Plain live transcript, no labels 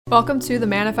Welcome to the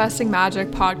Manifesting Magic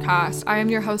podcast. I am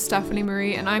your host, Stephanie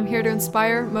Marie, and I'm here to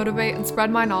inspire, motivate, and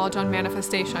spread my knowledge on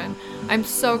manifestation. I'm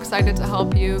so excited to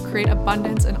help you create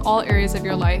abundance in all areas of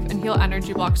your life and heal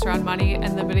energy blocks around money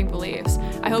and limiting beliefs.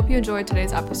 I hope you enjoyed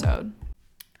today's episode.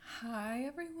 Hi,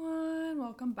 everyone.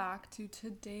 Welcome back to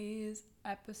today's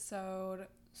episode.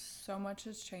 So much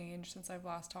has changed since I've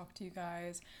last talked to you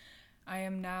guys. I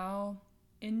am now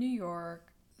in New York,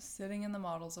 sitting in the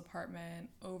model's apartment,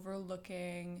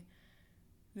 overlooking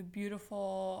the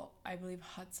beautiful, I believe,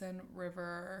 Hudson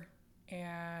River.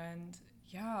 And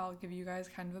yeah, I'll give you guys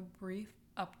kind of a brief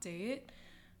update.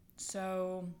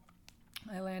 So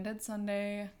I landed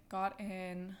Sunday, got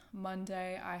in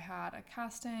Monday. I had a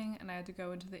casting and I had to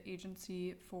go into the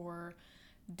agency for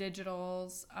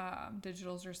digitals.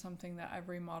 Digitals are something that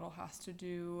every model has to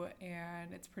do,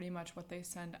 and it's pretty much what they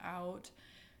send out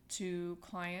to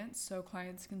clients, so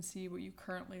clients can see what you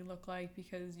currently look like,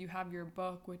 because you have your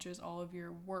book, which is all of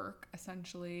your work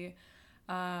essentially,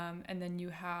 and then you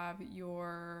have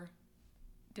your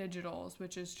digitals,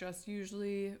 which is just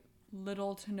usually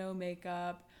little to no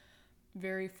makeup,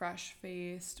 very fresh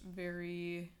faced,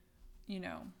 very,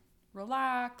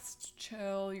 relaxed,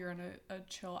 chill. You're in a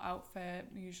chill outfit,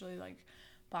 usually like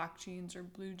black jeans or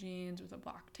blue jeans with a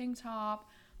black tank top,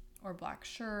 or black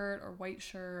shirt or white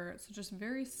shirt. So just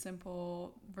very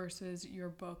simple, versus your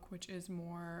book, which is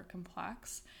more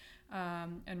complex,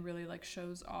 and really like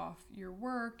shows off your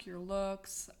work, your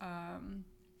looks, and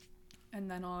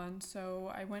then on.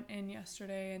 So I went in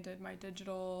yesterday and did my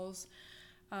digitals.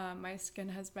 My skin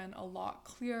has been a lot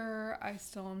clearer. I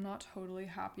still am not totally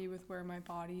happy with where my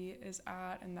body is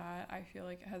at, and that I feel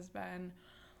like it has been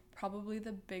probably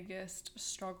the biggest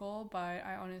struggle, but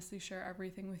I honestly share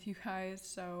everything with you guys,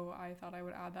 so I thought I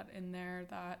would add that in there,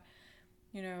 that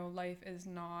life is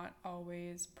not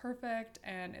always perfect,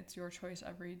 and it's your choice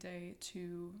every day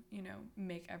to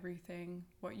make everything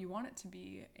what you want it to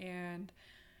be. And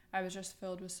I was just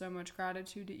filled with so much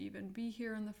gratitude to even be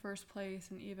here in the first place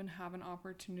and even have an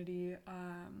opportunity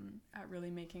at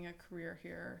really making a career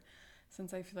here,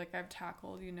 since I feel like I've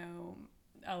tackled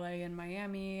LA and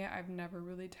Miami. I've never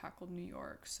really tackled New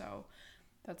York, so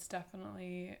that's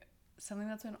definitely something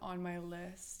that's been on my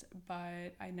list,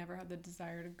 but I never had the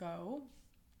desire to go.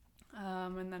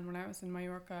 And then when I was in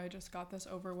Mallorca, I just got this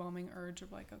overwhelming urge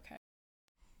of like, okay,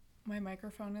 my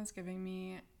microphone is giving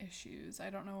me issues.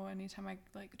 I don't know, anytime I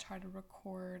try to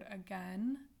record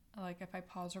again, like if I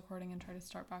pause recording and try to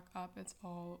start back up, it's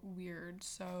all weird.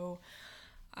 So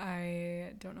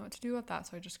I don't know what to do with that,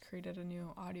 so I just created a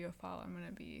new audio file I'm going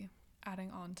to be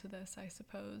adding on to this, I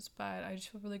suppose. But I just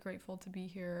feel really grateful to be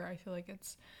here. I feel like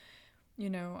it's,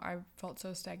 I felt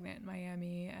so stagnant in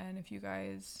Miami, and if you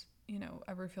guys,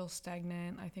 ever feel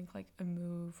stagnant, I think like a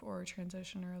move or a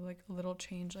transition or like a little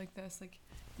change like this, like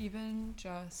even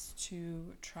just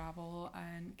to travel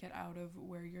and get out of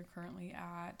where you're currently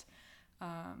at,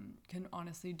 can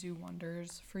honestly do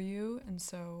wonders for you. And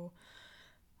so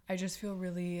I just feel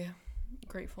really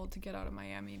grateful to get out of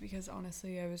Miami, because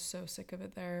honestly, I was so sick of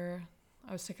it there.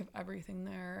 I was sick of everything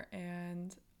there,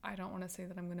 and I don't want to say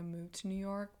that I'm going to move to New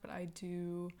York, but I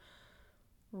do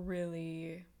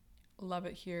really love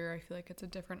it here. I feel like it's a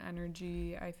different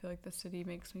energy. I feel like the city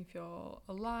makes me feel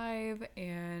alive,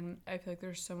 and I feel like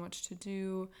there's so much to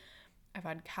do. I've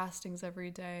had castings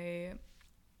every day,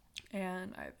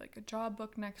 and I have like a job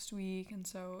booked next week, and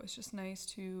so it's just nice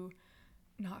to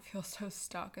not feel so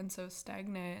stuck and so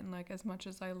stagnant. And like, as much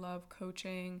as I love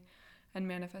coaching and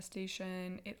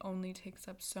manifestation, it only takes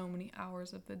up so many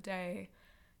hours of the day,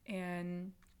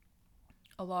 and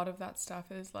a lot of that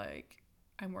stuff is like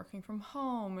I'm working from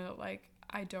home, and like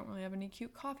I don't really have any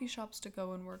cute coffee shops to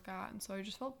go and work at, and so I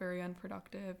just felt very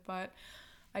unproductive. But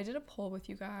I did a poll with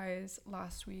you guys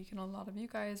last week, and a lot of you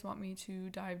guys want me to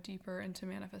dive deeper into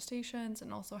manifestations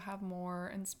and also have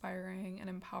more inspiring and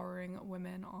empowering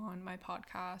women on my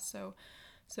podcast.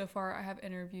 So far I have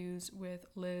interviews with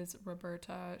Liz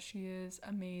Roberta. She is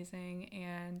amazing,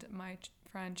 and my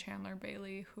friend Chandler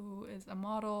Bailey, who is a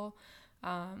model.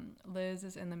 Liz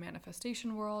is in the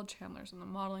manifestation world, Chandler's in the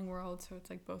modeling world, so it's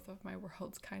like both of my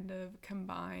worlds kind of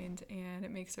combined, and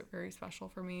it makes it very special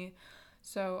for me.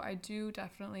 So I do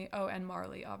definitely, and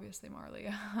Marley, obviously Marley.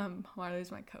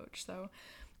 Marley's my coach, so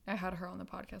I had her on the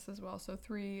podcast as well. So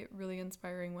 3 really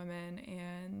inspiring women,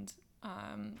 and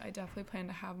I definitely plan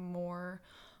to have more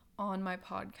on my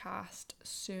podcast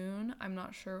soon. I'm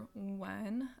not sure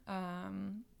when,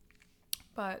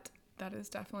 but that is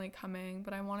definitely coming.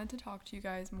 But I wanted to talk to you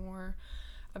guys more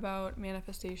about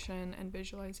manifestation and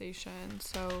visualization.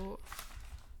 So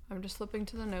I'm just flipping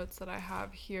to the notes that I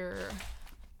have here.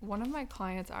 one of my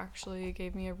clients actually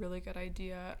gave me a really good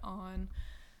idea on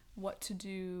what to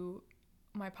do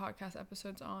my podcast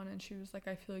episodes on, and she was like,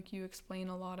 I feel like you explain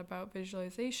a lot about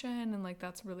visualization, and like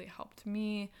that's really helped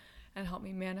me and helped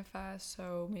me manifest,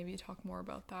 so maybe talk more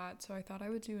about that. So I thought I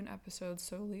would do an episode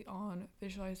solely on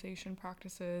visualization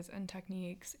practices and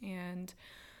techniques, and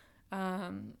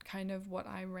kind of what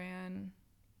I ran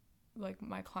like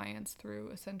my clients through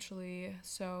essentially.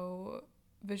 So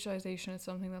visualization is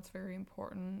something that's very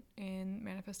important in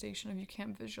manifestation. If you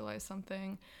can't visualize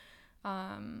something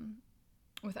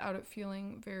without it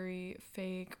feeling very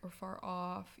fake or far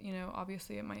off, you know,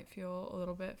 obviously it might feel a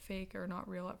little bit fake or not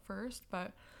real at first,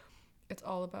 but it's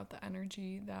all about the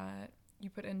energy that you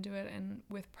put into it, and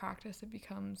with practice it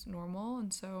becomes normal.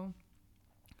 And so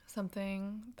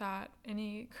something that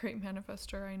any great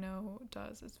manifestor I know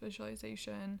does is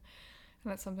visualization, and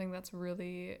that's something that's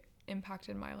really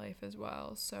impacted my life as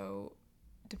well. So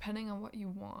depending on what you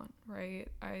want, right?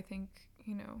 I think,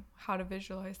 you know, how to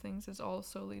visualize things is all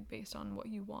solely based on what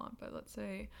you want. But let's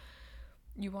say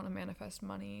you want to manifest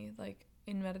money, like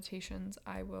in meditations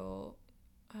I will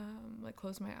like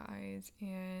close my eyes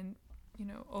and, you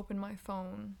know, open my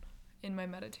phone in my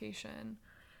meditation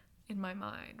in my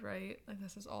mind, right? Like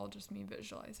this is all just me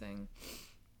visualizing,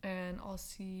 and I'll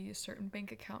see certain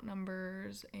bank account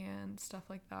numbers and stuff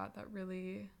like that that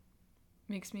really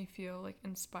makes me feel like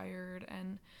inspired.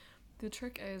 And the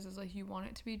trick is like you want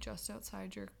it to be just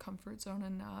outside your comfort zone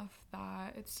enough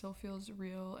that it still feels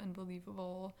real and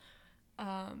believable,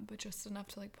 but just enough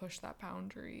to like push that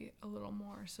boundary a little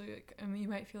more. So like, I mean, you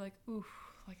might feel like, oof,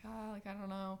 like like I don't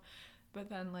know, but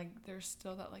then like there's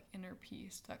still that like inner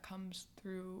peace that comes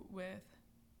through with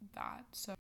that.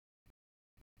 So,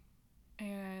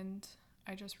 and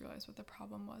I just realized what the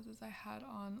problem was is I had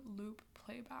on loop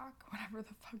playback, whatever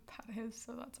the fuck that is.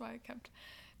 So that's why I kept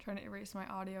trying to erase my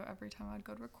audio every time I'd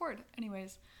go to record.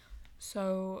 Anyways,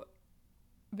 so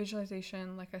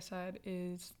visualization, like I said,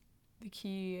 is the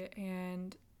key.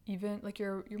 And even like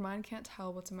your mind can't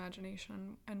tell what's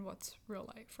imagination and what's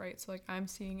real life, right? So like I'm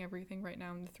seeing everything right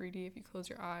now in the 3D if you close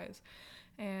your eyes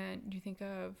and you think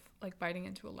of like biting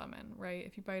into a lemon, right?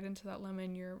 If you bite into that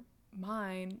lemon, your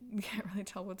mind, you can't really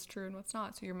tell what's true and what's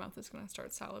not, so your mouth is going to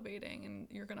start salivating and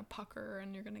you're going to pucker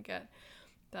and you're going to get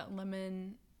that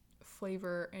lemon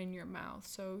flavor in your mouth.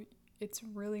 So it's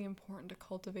really important to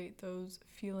cultivate those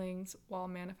feelings while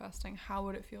manifesting. How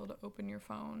would it feel to open your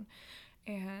phone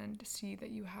and see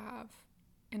that you have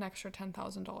an extra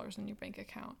 $10,000 in your bank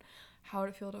account? How would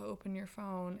it feel to open your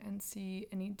phone and see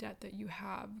any debt that you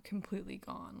have completely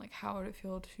gone? Like how would it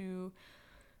feel to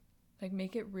like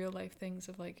make it real life things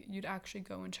of like you'd actually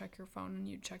go and check your phone and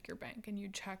you'd check your bank and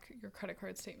you'd check your credit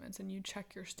card statements and you'd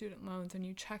check your student loans and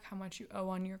you check how much you owe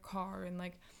on your car. And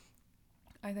like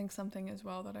I think something as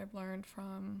well that I've learned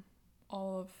from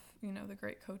all of, you know, the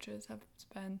great coaches have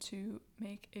been to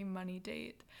make a money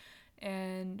date.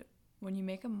 And when you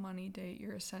make a money date,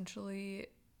 you're essentially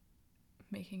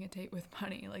making a date with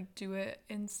money. Like do it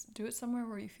somewhere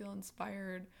where you feel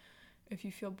inspired. If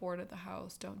you feel bored at the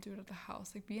house, don't do it at the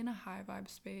house. Like be in a high vibe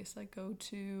space. Like go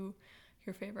to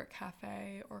your favorite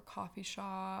cafe or coffee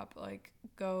shop. Like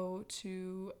go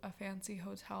to a fancy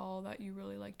hotel that you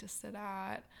really like to sit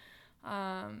at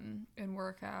and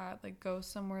work at. Like go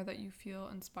somewhere that you feel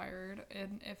inspired.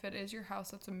 And if it is your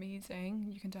house, that's amazing.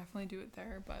 You can definitely do it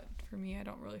there. But for me, I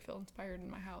don't really feel inspired in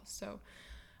my house. So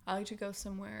I like to go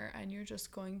somewhere and you're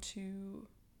just going to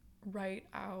write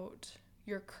out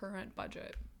your current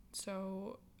budget.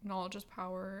 So knowledge is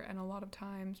power, and a lot of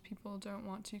times people don't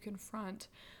want to confront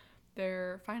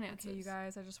their finances. Okay, you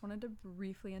guys, I just wanted to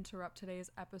briefly interrupt today's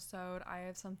episode. I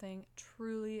have something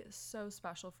truly so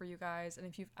special for you guys, and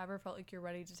if you've ever felt like you're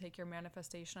ready to take your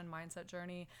manifestation and mindset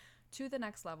journey to the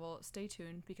next level, stay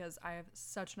tuned because I have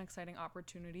such an exciting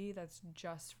opportunity that's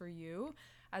just for you.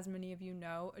 As many of you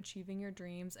know, achieving your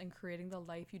dreams and creating the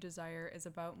life you desire is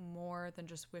about more than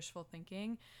just wishful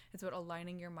thinking. It's about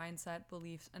aligning your mindset,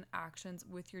 beliefs, and actions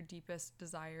with your deepest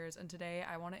desires. And today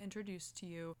I want to introduce to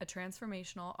you a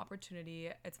transformational opportunity.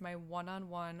 It's my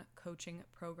one-on-one coaching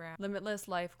program, Limitless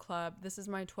Life Club. This is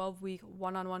my 12-week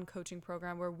one-on-one coaching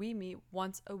program where we meet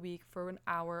once a week for an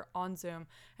hour on Zoom.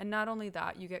 And not only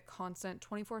that, you get constant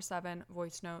 24/7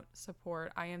 voice note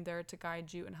support. I am there to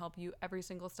guide you and help you every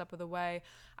single step of the way.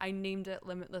 I named it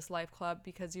Limitless Life Club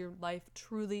because your life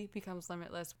truly becomes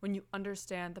limitless when you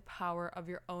understand the power of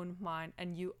your own mind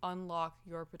and you unlock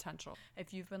your potential.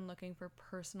 If you've been looking for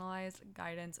personalized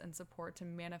guidance and support to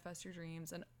manifest your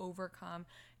dreams and overcome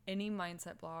any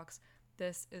mindset blocks,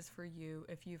 this is for you.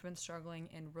 If you've been struggling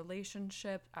in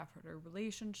relationship after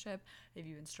relationship, if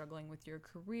you've been struggling with your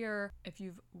career, if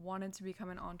you've wanted to become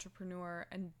an entrepreneur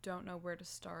and don't know where to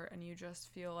start and you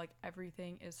just feel like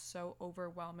everything is so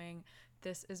overwhelming,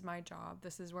 this is my job.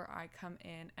 This is where I come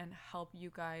in and help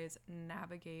you guys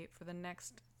navigate for the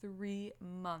next 3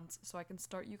 months so I can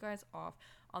start you guys off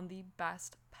on the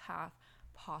best path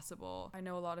possible. I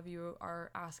know a lot of you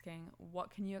are asking,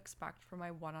 what can you expect from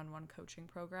my one-on-one coaching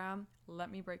program?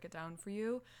 Let me break it down for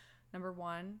you. Number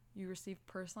 1, you receive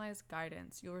personalized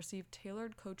guidance. You'll receive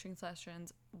tailored coaching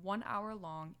sessions, 1 hour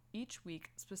long each week,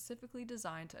 specifically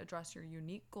designed to address your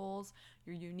unique goals,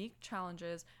 your unique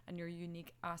challenges, and your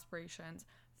unique aspirations.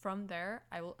 From there,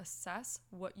 I will assess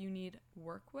what you need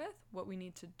work with, what we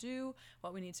need to do,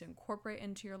 what we need to incorporate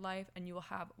into your life, and you will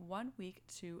have 1 week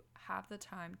to have the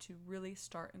time to really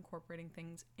start incorporating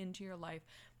things into your life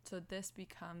so this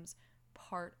becomes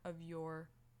part of your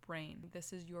brain.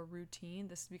 This is your routine.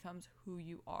 This becomes who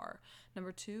you are.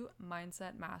 Number 2,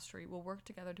 mindset mastery. We'll work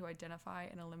together to identify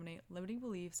and eliminate limiting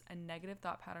beliefs and negative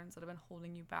thought patterns that have been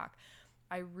holding you back.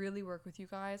 I really work with you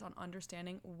guys on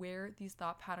understanding where these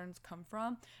thought patterns come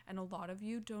from, and a lot of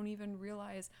you don't even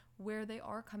realize where they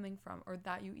are coming from or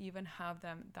that you even have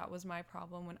them. That was my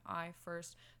problem when I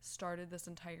first started this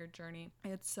entire journey. I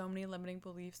had so many limiting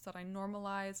beliefs that I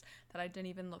normalized that I didn't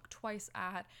even look twice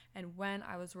at, and when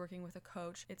I was working with a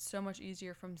coach, it's so much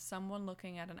easier from someone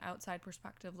looking at an outside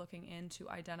perspective looking in to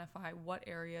identify what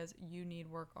areas you need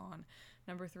work on.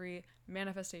 Number 3,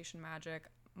 manifestation magic.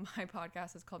 My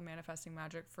podcast is called Manifesting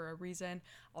Magic for a reason.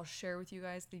 I'll share with you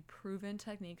guys the proven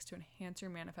techniques to enhance your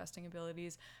manifesting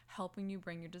abilities, helping you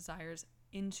bring your desires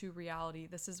into reality.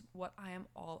 This is what I am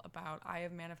all about. I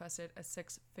have manifested a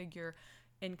 6-figure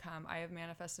income. I have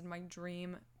manifested my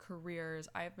dream careers.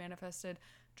 I have manifested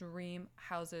dream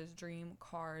houses, dream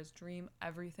cars, dream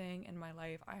everything in my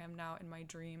life. I am now in my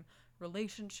dream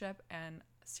relationship, and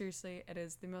seriously, it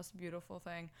is the most beautiful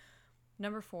thing.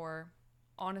 Number 4,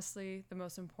 honestly, the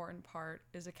most important part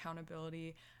is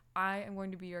accountability. I am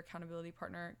going to be your accountability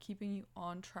partner, keeping you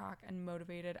on track and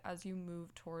motivated as you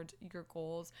move towards your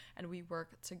goals and we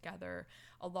work together.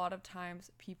 A lot of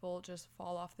times people just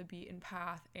fall off the beaten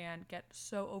path and get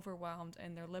so overwhelmed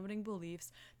in their limiting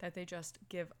beliefs that they just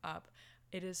give up.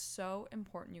 It is so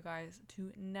important, you guys,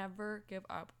 to never give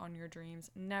up on your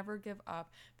dreams. Never give up,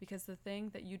 because the thing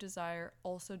that you desire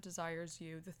also desires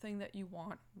you. The thing that you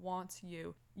want wants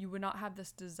you. You would not have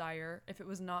this desire if it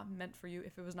was not meant for you,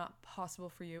 if it was not possible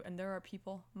for you. And there are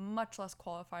people much less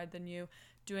qualified than you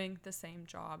doing the same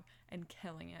job and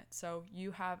killing it. So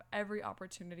you have every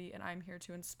opportunity, and I'm here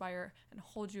to inspire and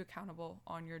hold you accountable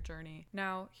on your journey.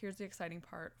 Now, here's the exciting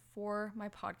part. For my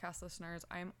podcast listeners,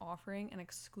 I am offering an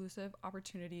exclusive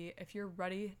opportunity. If you're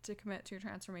ready to commit to your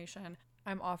transformation,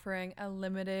 I'm offering a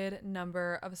limited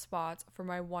number of spots for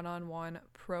my one-on-one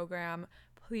program.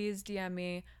 Please DM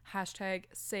me,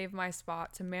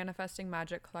 #SaveMySpot to Manifesting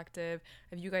Magic Collective.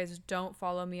 If you guys don't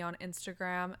follow me on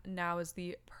Instagram, now is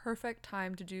the perfect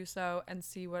time to do so and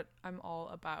see what I'm all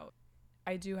about.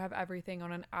 I do have everything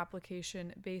on an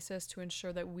application basis to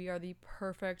ensure that we are the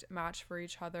perfect match for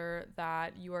each other,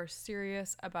 that you are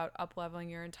serious about up-leveling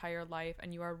your entire life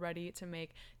and you are ready to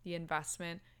make the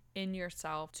investment in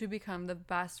yourself to become the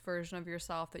best version of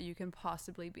yourself that you can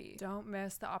possibly be. Don't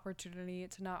miss the opportunity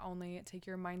to not only take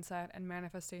your mindset and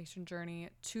manifestation journey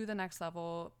to the next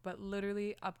level, but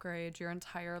literally upgrade your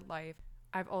entire life.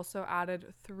 I've also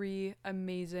added 3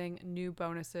 amazing new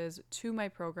bonuses to my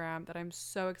program that I'm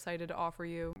so excited to offer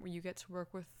you. You get to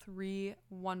work with 3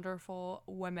 wonderful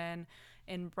women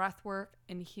in breathwork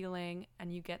and healing,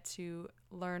 and you get to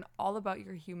learn all about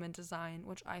your human design,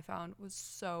 which I found was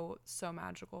so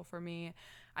magical for me.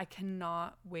 I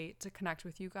cannot wait to connect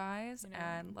with you guys,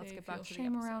 and let's get back to the episode. They feel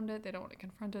shame around it. They don't want to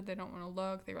confront it. They don't want to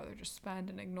look. They rather just spend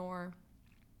and ignore,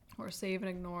 or save and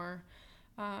ignore.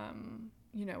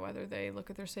 Whether they look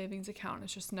at their savings account, it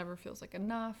just never feels like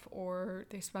enough, or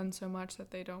they spend so much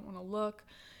that they don't want to look.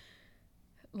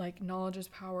 Like, knowledge is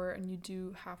power, and you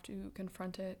do have to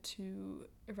confront it to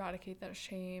eradicate that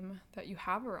shame that you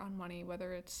have around money,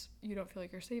 whether it's you don't feel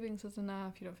like your savings is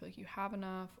enough, you don't feel like you have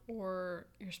enough, or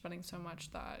you're spending so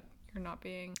much that you're not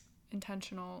being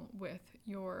intentional with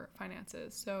your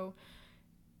finances. So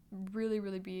really,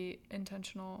 really be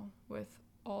intentional with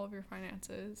all of your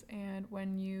finances, and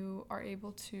when you are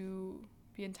able to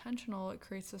be intentional, it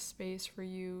creates a space for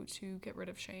you to get rid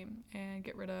of shame and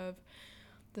get rid of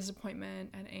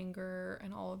disappointment and anger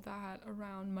and all of that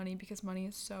around money, because money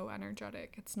is so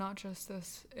energetic. It's not just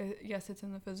this, yes, it's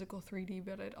in the physical 3D,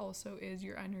 but it also is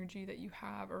your energy that you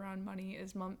have around money.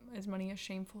 Is money a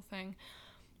shameful thing?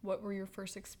 What were your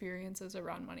first experiences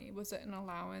around money? Was it an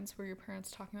allowance? Were your parents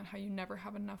talking about how you never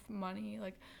have enough money?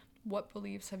 Like, what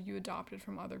beliefs have you adopted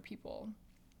from other people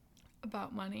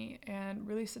about money? And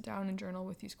really sit down and journal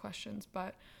with these questions.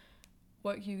 But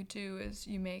what you do is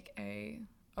you make a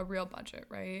real budget,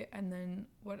 right? And then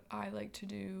what I like to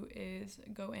do is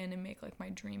go in and make like my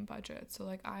dream budget. So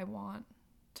like I want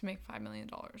to make $5 million,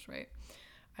 right?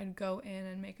 I'd go in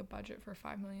and make a budget for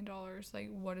 $5 million. Like,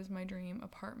 what is my dream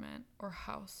apartment or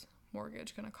house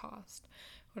mortgage gonna cost?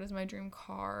 What is my dream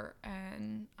car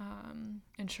and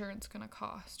insurance gonna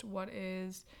cost? What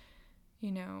is,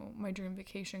 my dream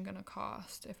vacation gonna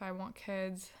cost? If I want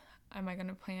kids, am I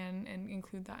gonna plan and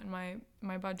include that in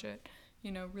my budget?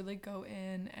 Really go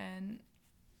in, and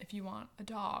if you want a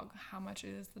dog, how much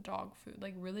is the dog food?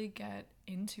 Like, really get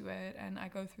into it. And I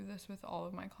go through this with all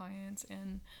of my clients,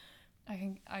 and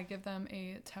I give them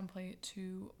a template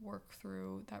to work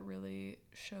through that really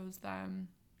shows them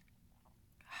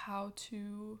how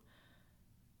to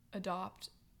adopt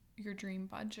your dream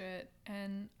budget.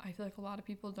 And I feel like a lot of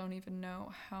people don't even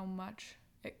know how much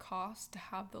it costs to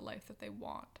have the life that they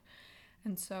want.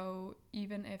 And so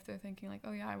even if they're thinking like,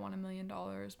 oh yeah, I want $1 million,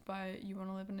 but you want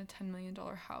to live in a $10 million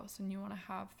house, and you want to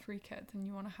have 3 kids, and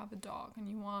you want to have a dog, and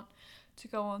you want to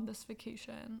go on this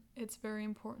vacation, it's very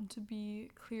important to be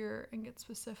clear and get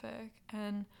specific.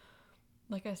 And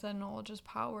like I said, knowledge is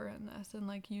power in this. And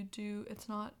like it's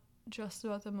not just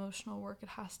about the emotional work, it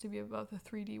has to be about the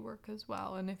 3D work as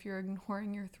well. And if you're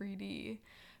ignoring your 3D,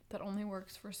 that only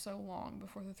works for so long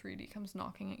before the 3D comes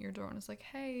knocking at your door and is like,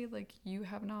 hey, like, you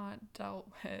have not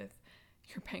dealt with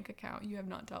your bank account, you have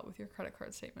not dealt with your credit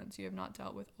card statements, you have not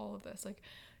dealt with all of this. Like,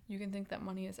 you can think that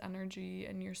money is energy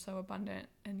and you're so abundant,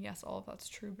 and yes, all of that's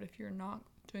true, but if you're not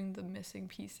doing the missing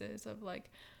pieces of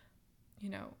like,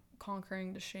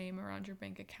 conquering the shame around your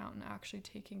bank account and actually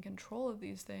taking control of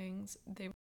these things,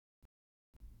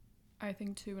 I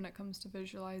think too, when it comes to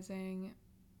visualizing,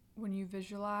 when you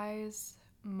visualize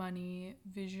money,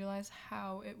 visualize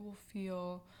how it will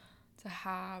feel to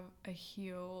have a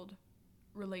healed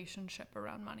relationship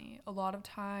around money. A lot of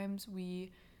times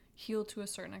we heal to a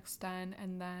certain extent,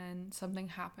 and then something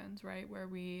happens, right, where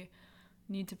we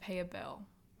need to pay a bill,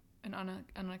 an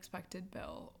unexpected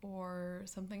bill, or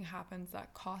something happens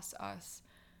that costs us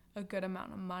a good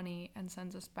amount of money and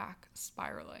sends us back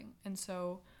spiraling. And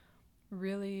so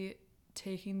really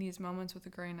taking these moments with a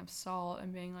grain of salt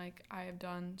and being like, I have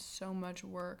done so much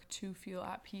work to feel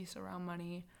at peace around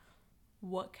money.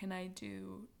 What can I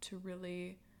do to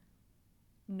really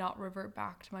not revert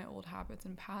back to my old habits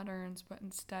and patterns, but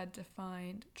instead to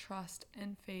find trust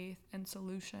and faith and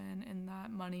solution in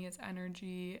that money is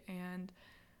energy. And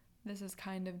this is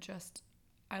kind of just,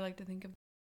 I like to think of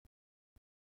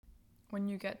when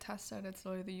you get tested, it's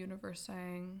literally the universe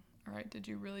saying, all right, did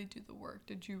you really do the work?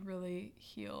 Did you really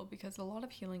heal? Because a lot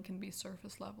of healing can be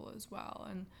surface level as well.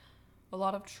 And a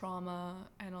lot of trauma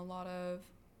and a lot of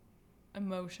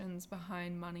emotions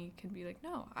behind money can be like,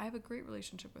 no, I have a great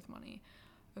relationship with money.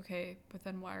 Okay, but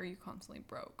then why are you constantly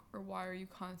broke? Or why are you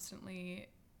constantly,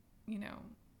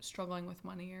 struggling with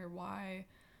money? Or why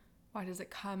does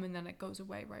it come and then it goes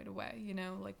away right away?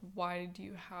 Like, why do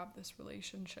you have this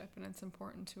relationship? And it's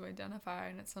important to identify,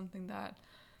 and it's something that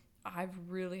I've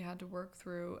really had to work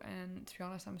through, and to be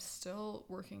honest, I'm still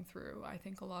working through. I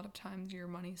think a lot of times your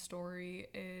money story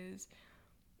is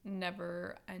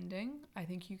never ending. I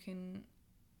think you can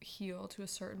heal to a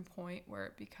certain point where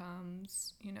it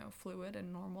becomes, fluid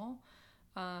and normal.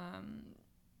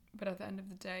 But at the end of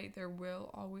the day, there will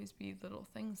always be little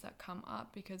things that come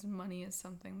up, because money is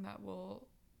something that will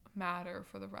matter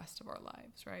for the rest of our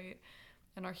lives, right?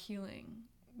 And our healing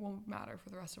won't matter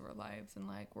for the rest of our lives. And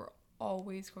like, we're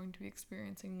always going to be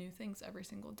experiencing new things every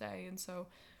single day. And so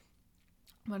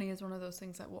money is one of those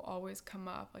things that will always come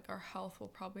up. Like, our health will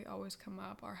probably always come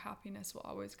up. Our happiness will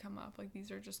always come up. Like,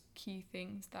 these are just key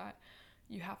things that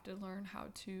you have to learn how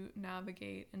to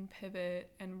navigate and pivot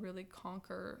and really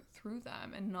conquer through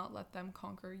them, and not let them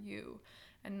conquer you,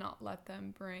 and not let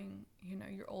them bring,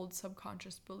 your old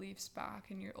subconscious beliefs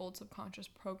back and your old subconscious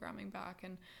programming back.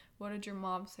 And what did your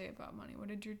mom say about money? What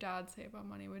did your dad say about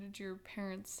money? What did your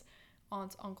parents,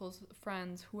 aunts, uncles,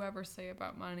 friends, whoever say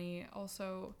about money?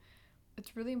 Also,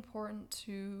 it's really important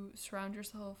to surround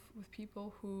yourself with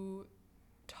people who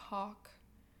talk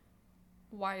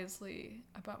wisely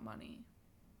about money.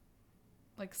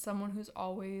 Like, someone who's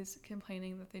always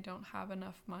complaining that they don't have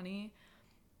enough money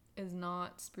is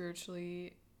not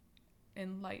spiritually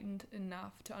enlightened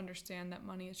enough to understand that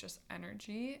money is just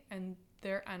energy, and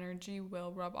their energy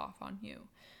will rub off on you.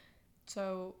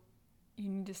 So you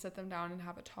need to sit them down and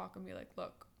have a talk and be like,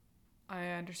 look, I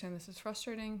understand this is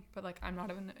frustrating, but like I'm not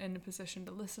even in a position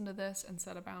to listen to this and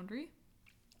set a boundary.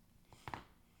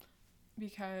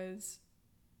 Because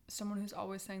someone who's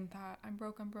always saying that I'm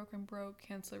broke,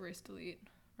 cancel, erase, delete,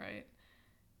 right?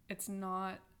 It's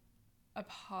not a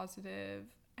positive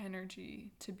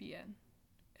energy to be in.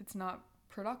 It's not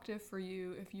productive for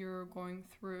you if you're going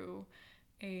through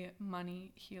a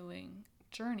money healing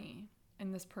journey,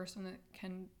 and this person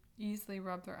can easily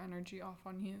rub their energy off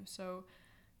on you. So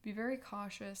be very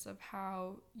cautious of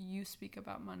how you speak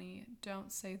about money.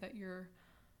 Don't say that you're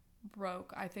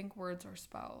broke. I think words are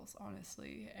spells,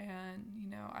 honestly. And you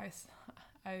know,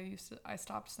 I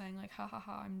stopped saying like ha ha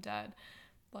ha I'm dead.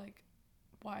 Like,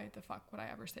 why the fuck would I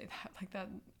ever say that? Like that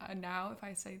now if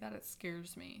I say that, it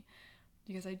scares me,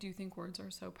 because I do think words are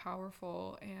so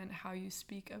powerful, and how you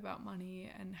speak about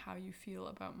money and how you feel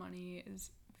about money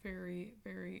is very,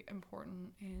 very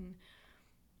important in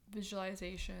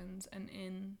visualizations and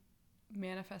in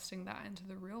manifesting that into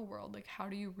the real world. Like, how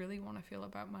do you really want to feel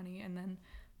about money? And then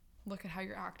look at how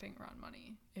you're acting around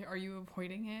money. Are you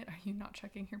avoiding it? Are you not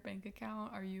checking your bank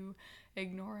account? Are you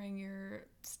ignoring your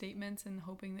statements and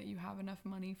hoping that you have enough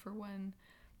money for when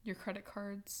your credit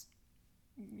cards,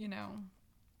 you know,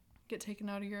 get taken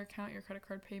out of your account, your credit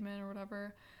card payment or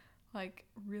whatever? Like,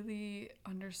 really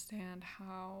understand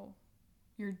how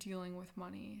you're dealing with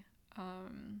money.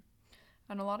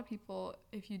 And a lot of people,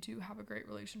 if you do have a great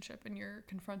relationship and you're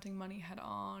confronting money head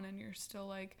on and you're still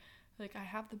like I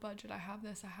have the budget, I have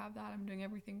this, I have that, I'm doing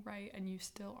everything right, and you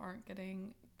still aren't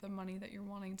getting the money that you're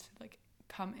wanting to like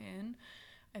come in,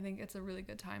 I think it's a really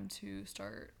good time to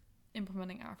start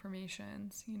implementing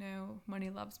affirmations. You know,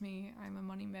 money loves me, I'm a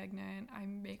money magnet, I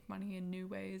make money in new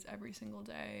ways every single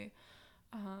day,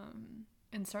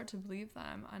 and start to believe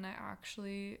them. And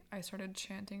I started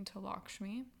chanting to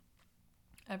Lakshmi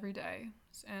every day,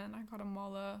 and I got a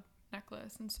mala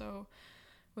necklace. And so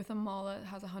with a mala, it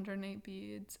has 108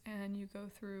 beads, and you go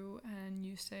through and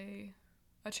you say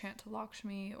a chant to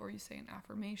Lakshmi, or you say an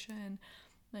affirmation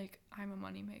like, I'm a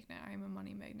money magnet, I'm a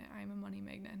money magnet, I'm a money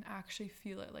magnet, and actually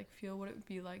feel it. Like, feel what it would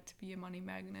be like to be a money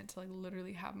magnet, to like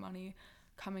literally have money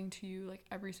coming to you like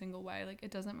every single way. Like, it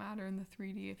doesn't matter in the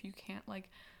 3D if you can't like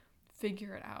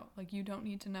figure it out. Like, you don't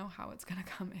need to know how it's gonna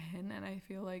come in. And I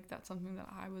feel like that's something that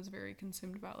I was very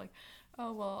consumed about. Like,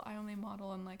 oh well, I only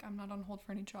model and like I'm not on hold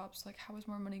for any jobs, like how is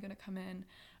more money gonna come in?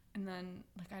 And then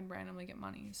like I'd randomly get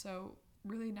money. So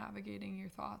really navigating your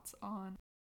thoughts on.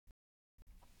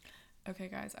 Okay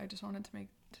guys, I just wanted to make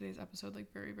today's episode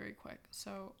like very, very quick.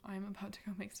 So I'm about to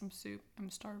go make some soup. I'm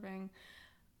starving.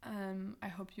 I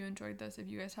hope you enjoyed this. If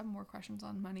you guys have more questions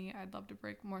on money, I'd love to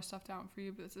break more stuff down for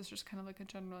you, but this is just kind of like a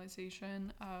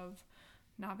generalization of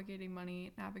navigating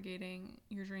money, navigating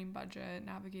your dream budget,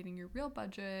 navigating your real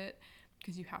budget,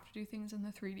 because you have to do things in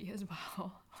the 3D as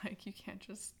well. Like, you can't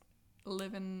just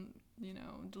live in, you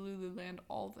know, Delulu land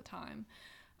all the time.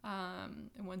 And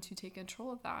once you take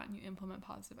control of that and you implement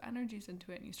positive energies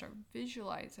into it, and you start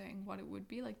visualizing what it would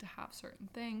be like to have certain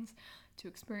things, to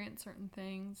experience certain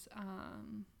things,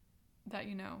 that,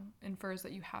 you know, infers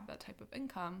that you have that type of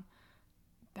income,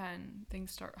 then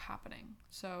things start happening.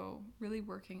 So really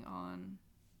working on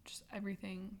just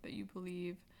everything that you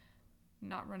believe,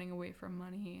 not running away from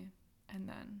money, and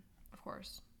then, of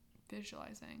course,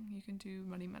 visualizing. You can do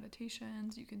money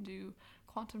meditations, you can do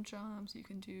quantum jumps, you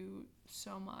can do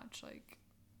so much.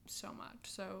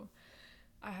 So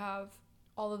I have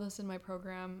all of this in my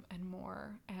program and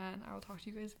more, and I will talk to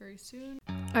you guys very soon.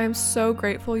 I am so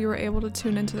grateful you were able to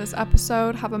tune into this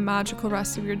episode. Have a magical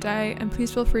rest of your day, and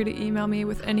please feel free to email me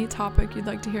with any topic you'd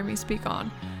like to hear me speak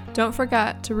on. Don't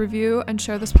forget to review and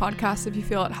share this podcast if you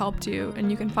feel it helped you,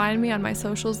 and you can find me on my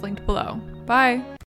socials linked below. Bye!